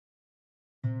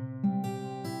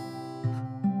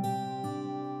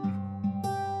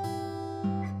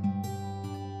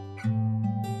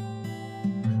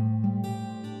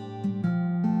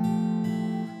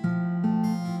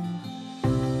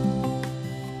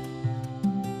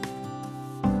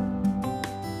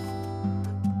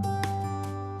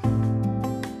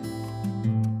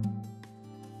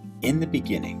In the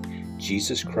beginning,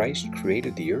 Jesus Christ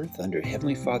created the earth under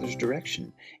Heavenly Father's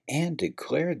direction and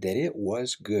declared that it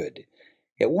was good.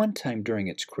 At one time during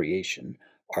its creation,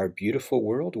 our beautiful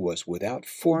world was without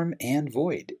form and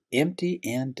void, empty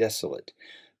and desolate.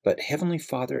 But Heavenly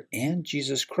Father and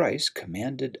Jesus Christ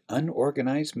commanded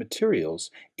unorganized materials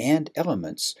and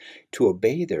elements to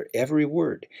obey their every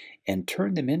word and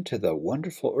turn them into the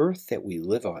wonderful earth that we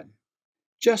live on.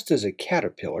 Just as a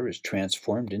caterpillar is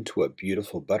transformed into a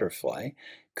beautiful butterfly,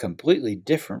 completely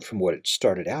different from what it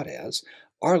started out as,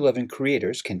 our loving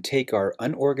creators can take our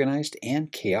unorganized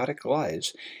and chaotic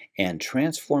lives and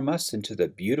transform us into the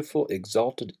beautiful,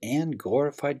 exalted, and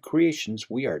glorified creations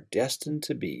we are destined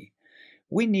to be.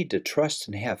 We need to trust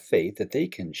and have faith that they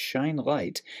can shine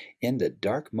light in the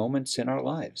dark moments in our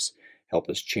lives, help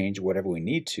us change whatever we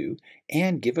need to,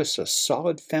 and give us a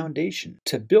solid foundation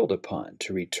to build upon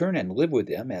to return and live with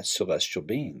them as celestial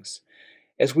beings.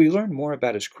 As we learn more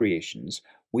about His creations,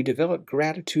 we develop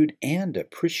gratitude and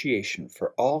appreciation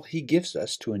for all He gives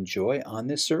us to enjoy on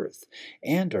this earth,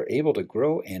 and are able to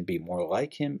grow and be more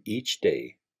like Him each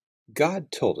day.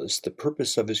 God told us the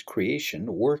purpose of His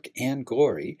creation, work, and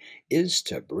glory is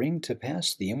to bring to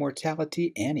pass the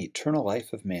immortality and eternal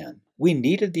life of man. We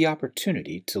needed the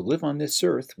opportunity to live on this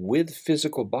earth with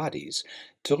physical bodies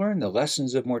to learn the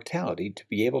lessons of mortality to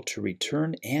be able to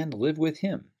return and live with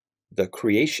Him. The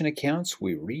creation accounts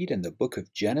we read in the book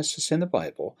of Genesis in the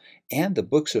Bible and the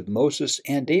books of Moses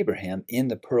and Abraham in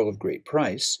the Pearl of Great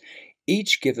Price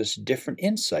each give us different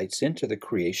insights into the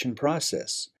creation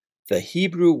process. The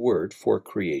Hebrew word for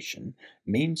creation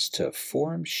means to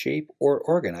form, shape, or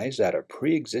organize out of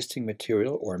pre-existing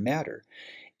material or matter,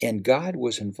 and God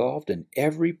was involved in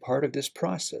every part of this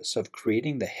process of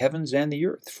creating the heavens and the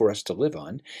earth for us to live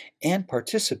on and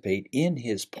participate in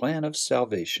His plan of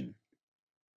salvation.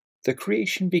 The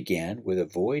creation began with a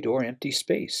void or empty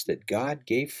space that God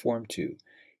gave form to.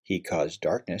 He caused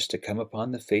darkness to come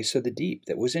upon the face of the deep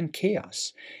that was in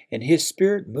chaos, and His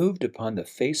Spirit moved upon the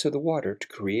face of the water to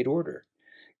create order.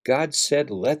 God said,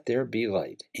 "Let there be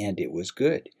light," and it was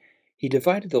good. He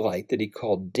divided the light that He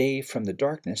called day from the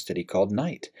darkness that He called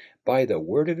night, by the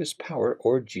word of His power,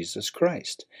 or Jesus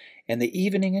Christ. And the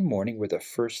evening and morning were the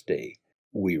first day.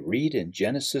 We read in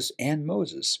Genesis and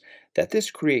Moses that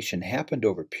this creation happened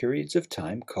over periods of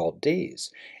time called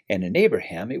days, and in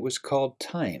Abraham it was called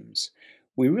times.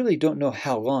 We really don't know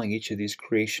how long each of these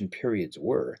creation periods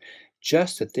were,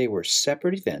 just that they were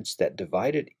separate events that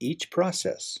divided each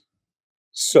process.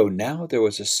 So now there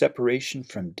was a separation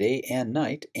from day and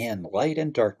night, and light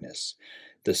and darkness.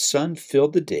 The sun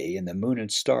filled the day, and the moon and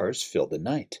stars filled the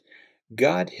night.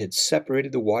 God had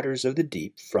separated the waters of the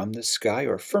deep from the sky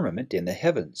or firmament in the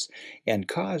heavens, and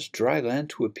caused dry land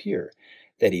to appear,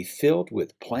 that He filled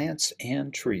with plants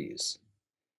and trees.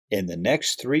 In the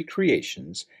next three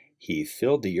creations, He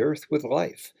filled the earth with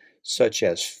life, such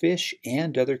as fish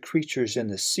and other creatures in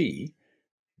the sea,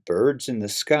 birds in the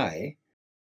sky,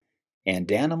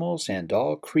 and animals and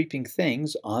all creeping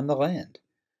things on the land.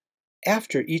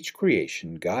 After each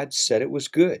creation, God said it was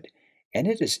good, and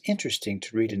it is interesting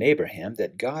to read in Abraham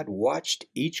that God watched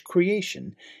each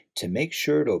creation to make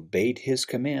sure it obeyed His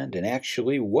command and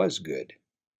actually was good.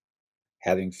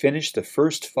 Having finished the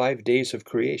first 5 days of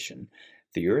creation,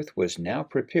 the earth was now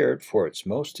prepared for its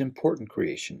most important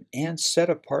creation and set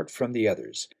apart from the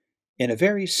others. In a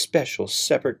very special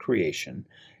separate creation,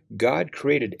 God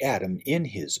created Adam in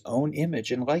His own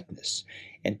image and likeness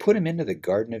and put him into the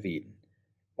Garden of Eden.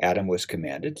 Adam was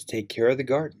commanded to take care of the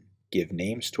garden, give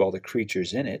names to all the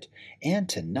creatures in it, and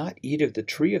to not eat of the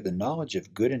tree of the knowledge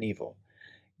of good and evil.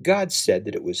 God said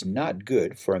that it was not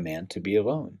good for a man to be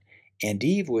alone, and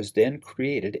Eve was then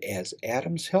created as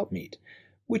Adam's helpmeet,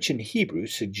 which in Hebrew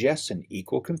suggests an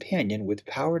equal companion with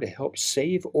power to help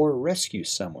save or rescue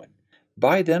someone.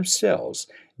 By themselves,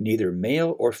 neither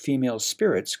male or female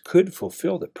spirits could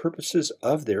fulfill the purposes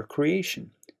of their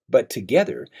creation, but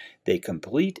together they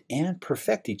complete and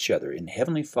perfect each other in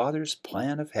Heavenly Father's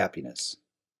plan of happiness.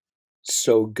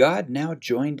 So God now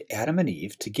joined Adam and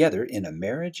Eve together in a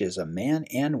marriage as a man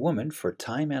and woman for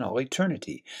time and all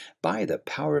eternity by the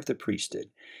power of the priesthood.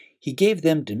 He gave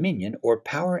them dominion or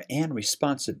power and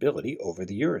responsibility over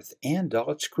the earth and all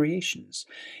its creations,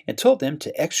 and told them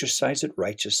to exercise it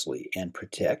righteously and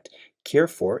protect, care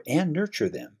for, and nurture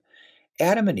them.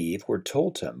 Adam and Eve were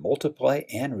told to multiply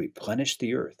and replenish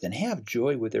the earth and have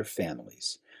joy with their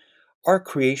families. Our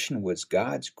creation was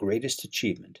God's greatest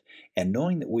achievement, and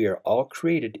knowing that we are all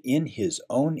created in His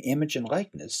own image and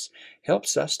likeness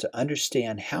helps us to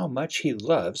understand how much He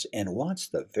loves and wants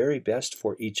the very best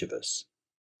for each of us.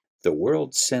 The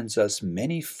world sends us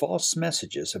many false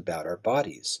messages about our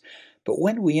bodies, But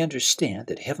when we understand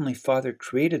that Heavenly Father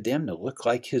created them to look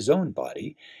like His own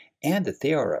body, and that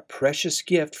they are a precious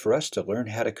gift for us to learn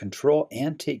how to control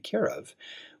and take care of,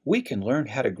 we can learn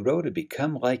how to grow to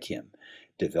become like Him,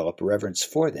 develop reverence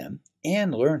for them,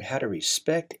 and learn how to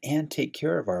respect and take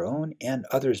care of our own and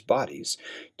others' bodies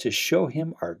to show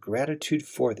Him our gratitude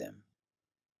for them.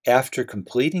 After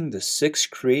completing the 6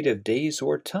 creative days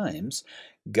or times,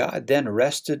 God then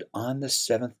rested on the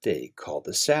seventh day, called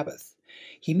the Sabbath.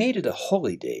 He made it a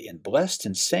holy day and blessed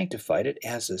and sanctified it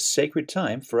as a sacred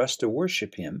time for us to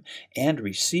worship Him and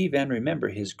receive and remember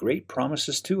His great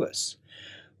promises to us.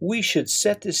 We should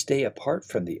set this day apart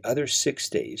from the other 6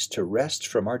 days to rest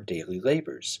from our daily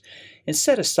labors and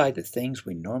set aside the things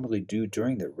we normally do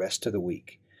during the rest of the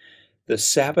week. The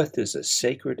Sabbath is a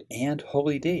sacred and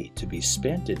holy day to be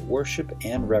spent in worship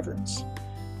and reverence.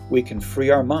 We can free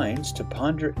our minds to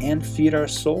ponder and feed our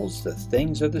souls the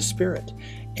things of the Spirit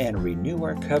and renew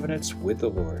our covenants with the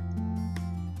Lord.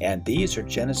 And these are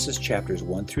Genesis chapters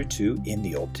 1 through 2 in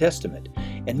the Old Testament,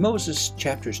 and Moses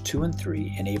chapters 2 and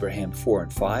 3, and Abraham 4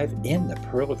 and 5 in the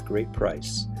Pearl of Great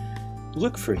Price.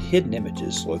 Look for hidden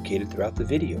images located throughout the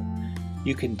video.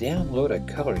 You can download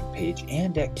a coloring page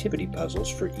and activity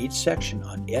puzzles for each section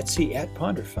on Etsy at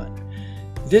PonderFun.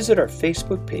 Visit our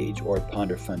Facebook page or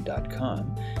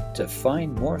ponderfun.com to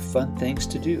find more fun things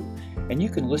to do, and you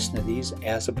can listen to these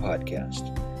as a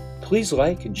podcast. Please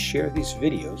like and share these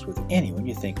videos with anyone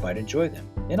you think might enjoy them,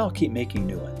 and I'll keep making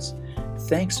new ones.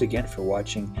 Thanks again for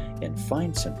watching, and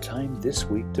find some time this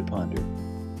week to ponder.